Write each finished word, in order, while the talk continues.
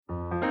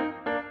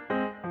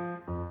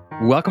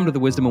Welcome to the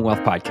Wisdom and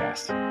Wealth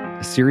Podcast,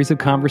 a series of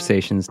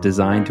conversations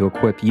designed to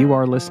equip you,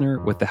 our listener,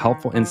 with the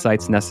helpful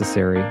insights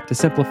necessary to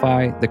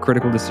simplify the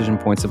critical decision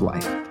points of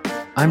life.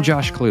 I'm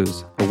Josh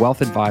Clues, a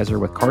wealth advisor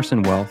with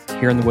Carson Wealth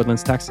here in the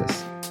Woodlands,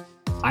 Texas.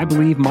 I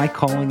believe my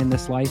calling in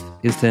this life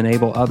is to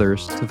enable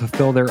others to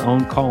fulfill their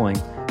own calling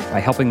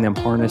by helping them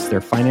harness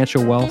their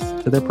financial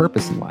wealth to their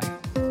purpose in life.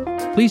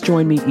 Please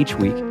join me each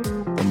week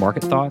for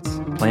market thoughts,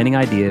 planning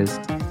ideas,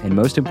 and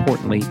most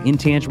importantly,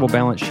 intangible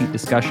balance sheet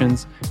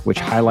discussions, which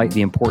highlight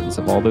the importance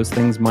of all those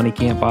things money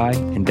can't buy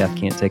and death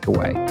can't take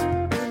away.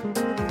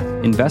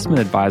 Investment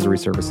advisory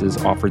services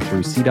offered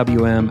through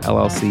CWM,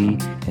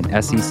 LLC,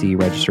 and SEC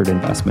Registered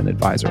Investment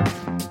Advisor.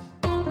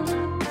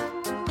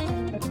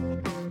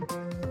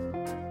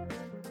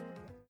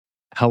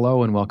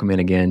 Hello and welcome in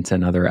again to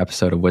another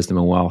episode of Wisdom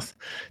and Wealth.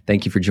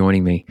 Thank you for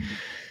joining me.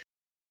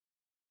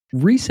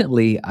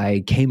 Recently,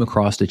 I came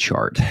across a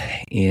chart,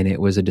 and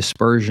it was a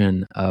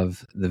dispersion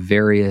of the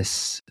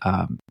various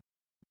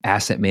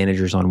asset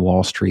managers on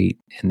Wall Street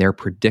and their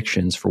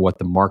predictions for what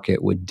the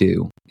market would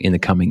do in the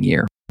coming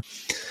year.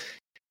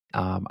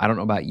 I don't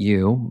know about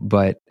you,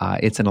 but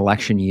it's an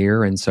election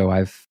year, and so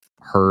I've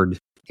heard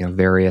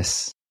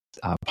various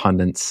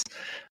pundits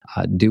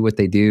do what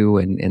they do,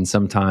 and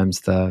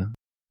sometimes the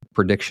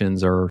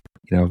predictions are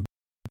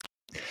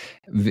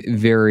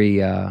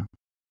very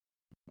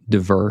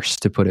diverse,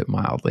 to put it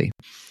mildly.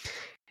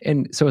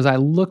 And so as I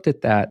looked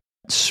at that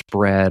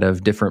spread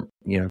of different,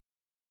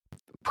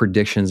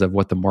 predictions of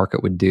what the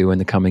market would do in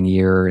the coming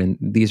year, and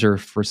these are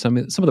for some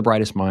of the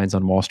brightest minds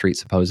on Wall Street,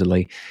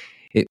 supposedly,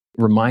 it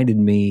reminded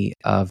me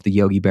of the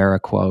Yogi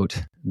Berra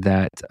quote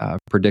that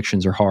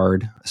predictions are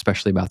hard,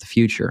 especially about the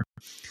future.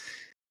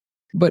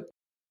 But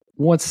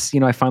once,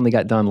 I finally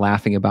got done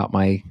laughing about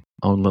my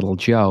own little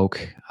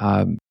joke,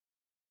 I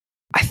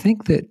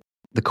think that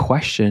the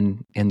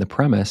question and the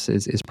premise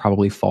is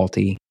probably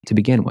faulty to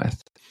begin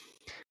with.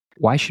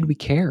 Why should we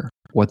care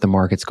what the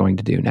market's going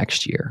to do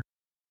next year?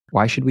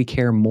 Why should we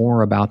care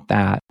more about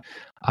that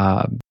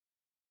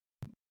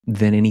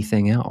than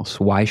anything else?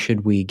 Why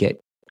should we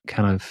get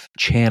kind of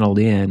channeled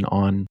in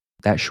on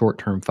that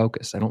short-term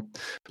focus? I don't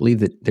believe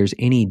that there's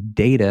any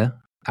data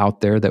out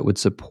there that would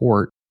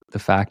support the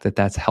fact that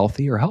that's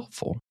healthy or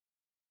helpful.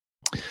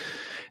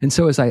 And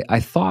so as I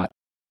thought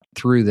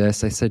through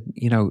this, I said,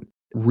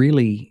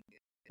 really,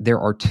 there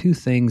are two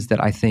things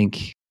that I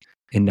think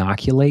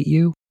inoculate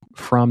you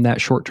from that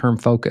short-term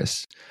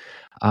focus.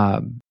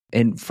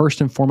 And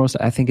first and foremost,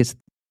 I think it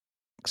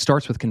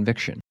starts with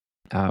conviction.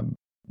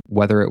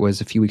 Whether it was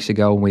a few weeks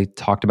ago when we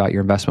talked about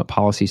your investment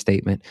policy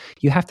statement,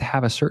 you have to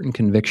have a certain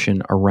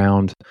conviction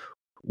around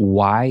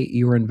why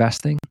you're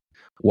investing,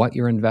 what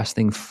you're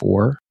investing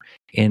for,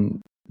 and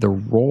the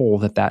role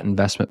that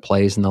investment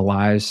plays in the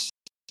lives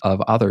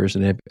of others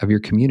and of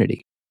your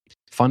community.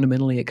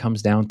 Fundamentally, it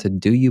comes down to,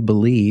 do you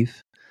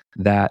believe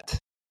that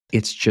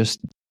it's just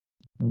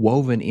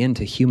woven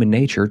into human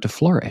nature to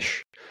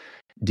flourish?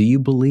 Do you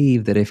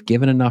believe that if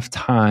given enough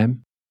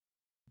time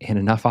and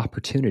enough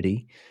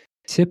opportunity,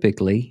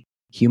 typically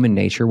human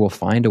nature will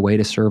find a way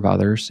to serve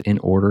others in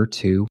order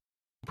to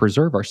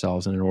preserve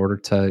ourselves and in order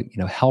to,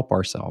 help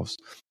ourselves?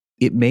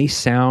 It may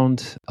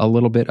sound a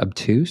little bit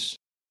obtuse,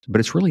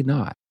 but it's really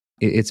not.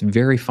 It's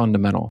very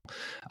fundamental.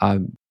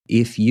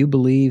 If you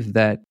believe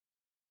that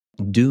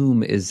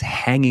doom is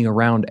hanging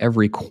around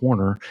every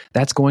corner,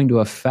 that's going to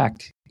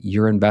affect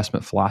your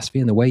investment philosophy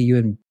and the way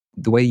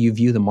you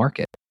view the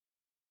market.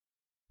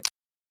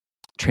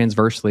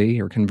 Transversely,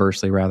 or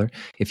conversely rather,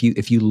 if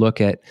you look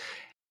at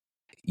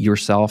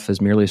yourself as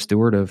merely a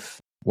steward of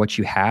what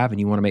you have, and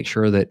you want to make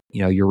sure that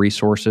your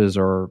resources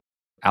are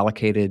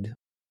allocated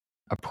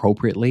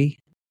appropriately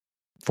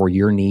for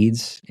your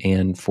needs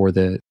and for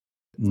the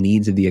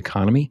needs of the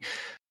economy,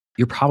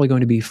 you're probably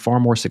going to be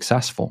far more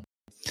successful.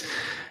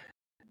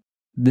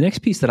 The next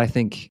piece that I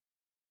think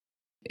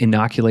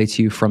inoculates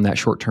you from that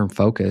short-term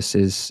focus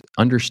is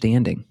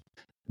understanding.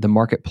 The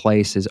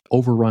marketplace is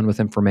overrun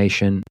with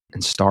information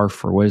and starved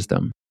for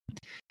wisdom.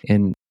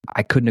 And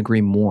I couldn't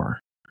agree more.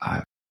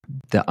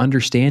 The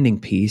understanding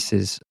piece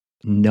is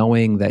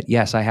knowing that,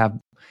 yes, I have,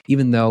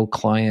 even though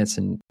clients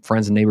and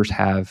friends and neighbors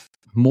have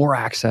more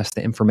access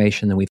to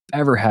information than we've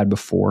ever had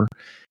before,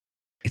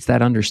 it's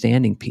that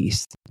understanding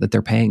piece that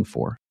they're paying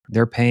for.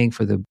 They're paying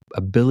for the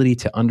ability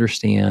to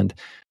understand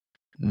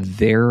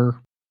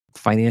their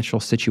financial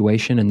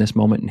situation in this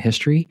moment in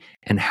history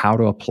and how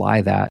to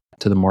apply that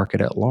to the market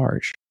at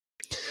large.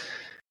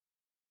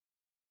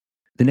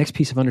 The next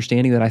piece of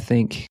understanding that I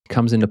think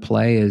comes into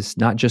play is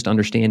not just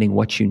understanding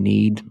what you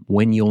need,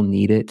 when you'll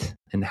need it,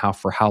 and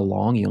for how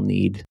long you'll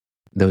need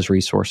those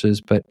resources,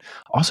 but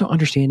also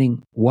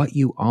understanding what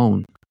you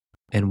own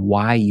and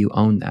why you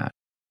own that.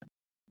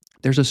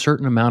 There's a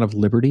certain amount of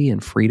liberty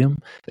and freedom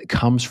that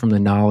comes from the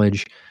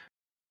knowledge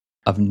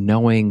of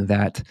knowing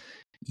that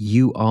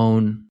you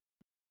own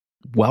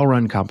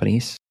well-run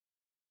companies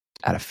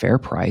at a fair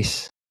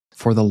price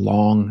for the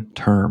long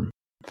term.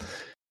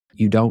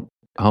 You don't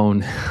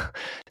own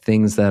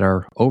things that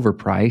are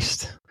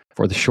overpriced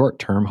for the short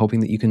term,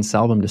 hoping that you can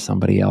sell them to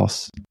somebody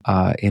else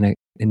and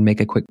make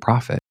a quick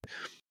profit.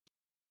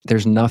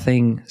 There's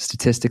nothing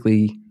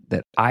statistically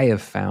that I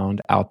have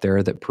found out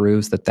there that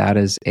proves that that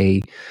is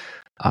a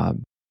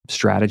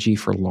strategy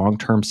for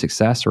long-term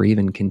success or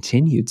even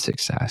continued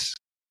success.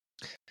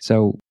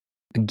 So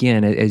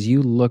again, as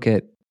you look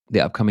at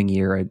the upcoming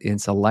year,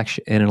 it's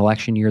an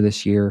election year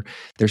this year,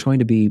 there's going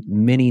to be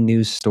many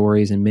news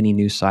stories and many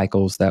news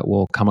cycles that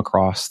will come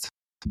across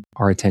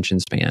our attention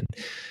span.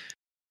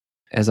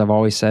 As I've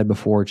always said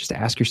before, just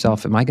ask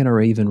yourself, am I going to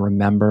even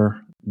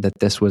remember that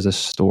this was a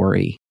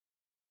story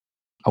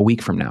a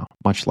week from now,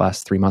 much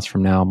less 3 months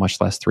from now,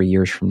 much less 3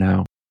 years from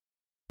now,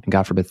 and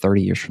God forbid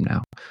 30 years from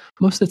now?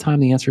 Most of the time,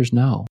 the answer is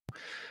no.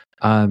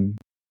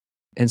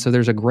 And so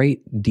there's a great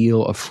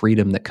deal of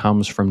freedom that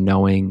comes from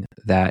knowing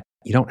that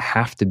you don't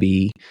have to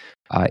be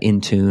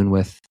in tune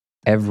with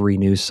every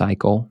news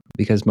cycle,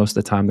 because most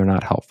of the time they're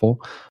not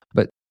helpful.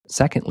 But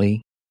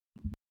secondly,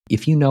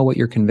 if you know what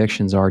your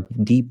convictions are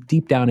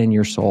deep down in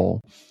your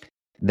soul,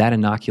 that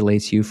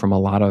inoculates you from a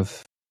lot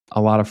of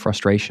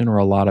frustration or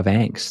a lot of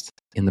angst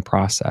in the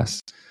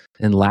process.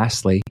 And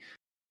lastly,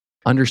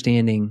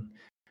 understanding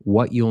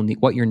what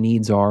your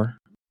needs are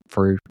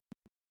for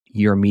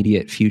your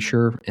immediate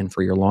future and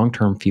for your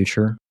long-term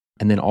future,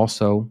 and then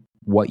also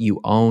what you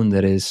own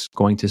that is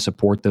going to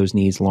support those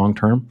needs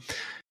long-term.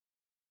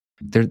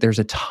 There's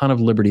a ton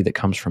of liberty that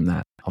comes from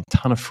that, a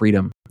ton of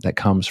freedom that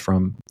comes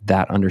from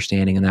that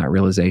understanding and that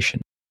realization.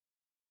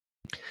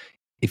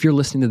 If you're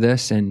listening to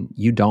this and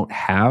you don't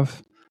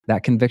have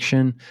that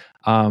conviction,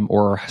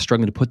 or are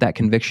struggling to put that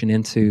conviction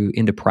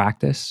into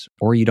practice,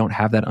 or you don't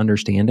have that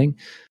understanding,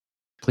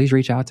 please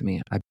reach out to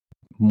me. I'm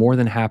more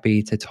than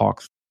happy to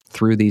talk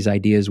through these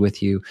ideas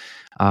with you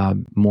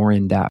more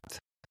in depth.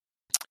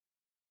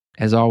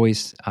 As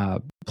always,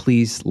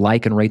 please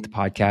like and rate the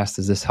podcast,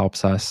 as this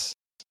helps us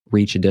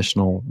reach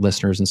additional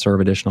listeners and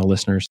serve additional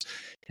listeners.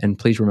 And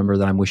please remember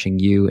that I'm wishing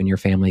you and your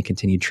family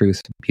continued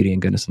truth, beauty,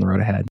 and goodness on the road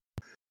ahead.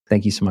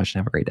 Thank you so much, and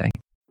have a great day.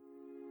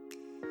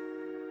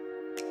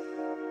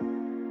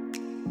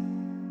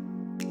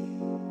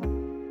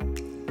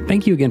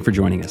 Thank you again for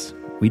joining us.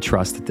 We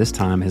trust that this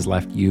time has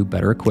left you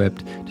better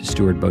equipped to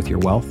steward both your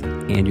wealth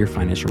and your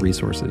financial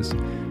resources.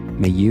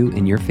 May you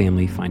and your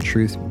family find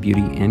truth,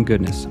 beauty, and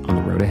goodness on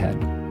the road ahead.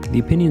 The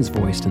opinions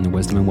voiced in the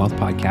Wisdom and Wealth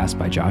podcast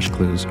by Josh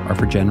Clues are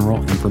for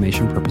general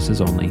information purposes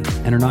only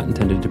and are not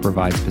intended to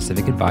provide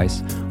specific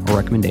advice or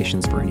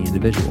recommendations for any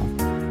individual.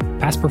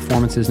 Past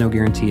performance is no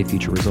guarantee of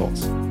future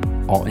results.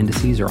 All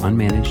indices are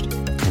unmanaged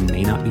and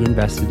may not be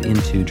invested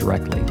into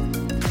directly.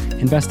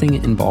 Investing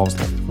involves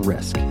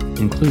risk,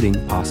 including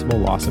possible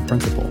loss of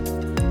principal.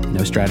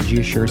 No strategy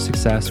assures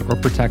success or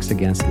protects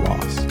against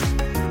loss.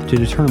 To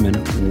determine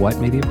what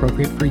may be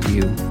appropriate for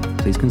you,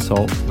 please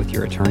consult with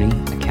your attorney,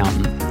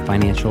 accountant,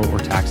 financial, or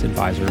tax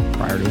advisor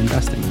prior to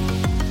investing.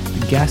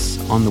 The guests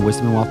on the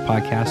Wisdom and Wealth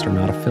podcast are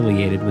not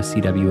affiliated with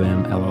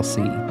CWM LLC.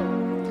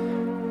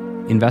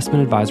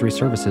 Investment advisory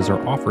services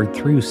are offered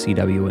through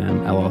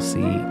CWM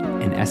LLC,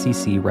 an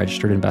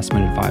SEC-registered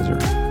investment advisor.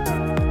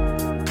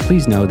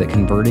 Please know that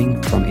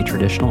converting from a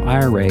traditional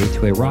IRA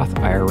to a Roth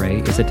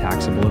IRA is a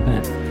taxable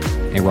event.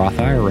 A Roth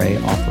IRA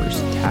offers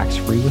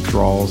tax-free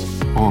withdrawals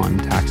on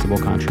taxable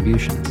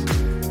contributions.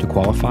 To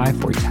qualify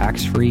for a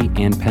tax-free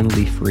and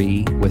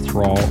penalty-free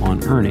withdrawal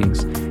on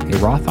earnings, a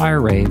Roth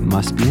IRA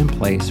must be in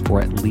place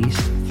for at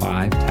least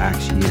 5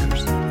 tax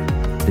years.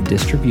 The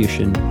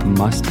distribution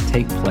must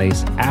take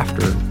place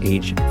after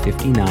age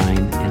 59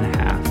 and a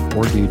half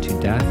or due to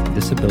death,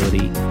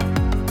 disability,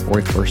 or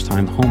a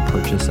first-time home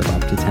purchase of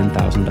up to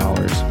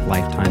 $10,000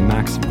 lifetime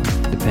maximum.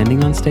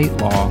 Depending on state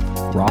law,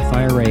 Roth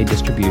IRA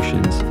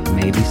distributions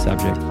may be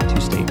subject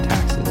to state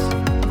taxes.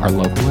 Our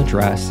local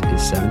address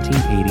is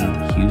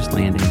 1780 Hughes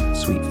Landing,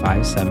 Suite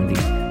 570,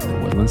 The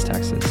Woodlands,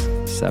 Texas,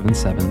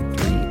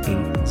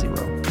 77380.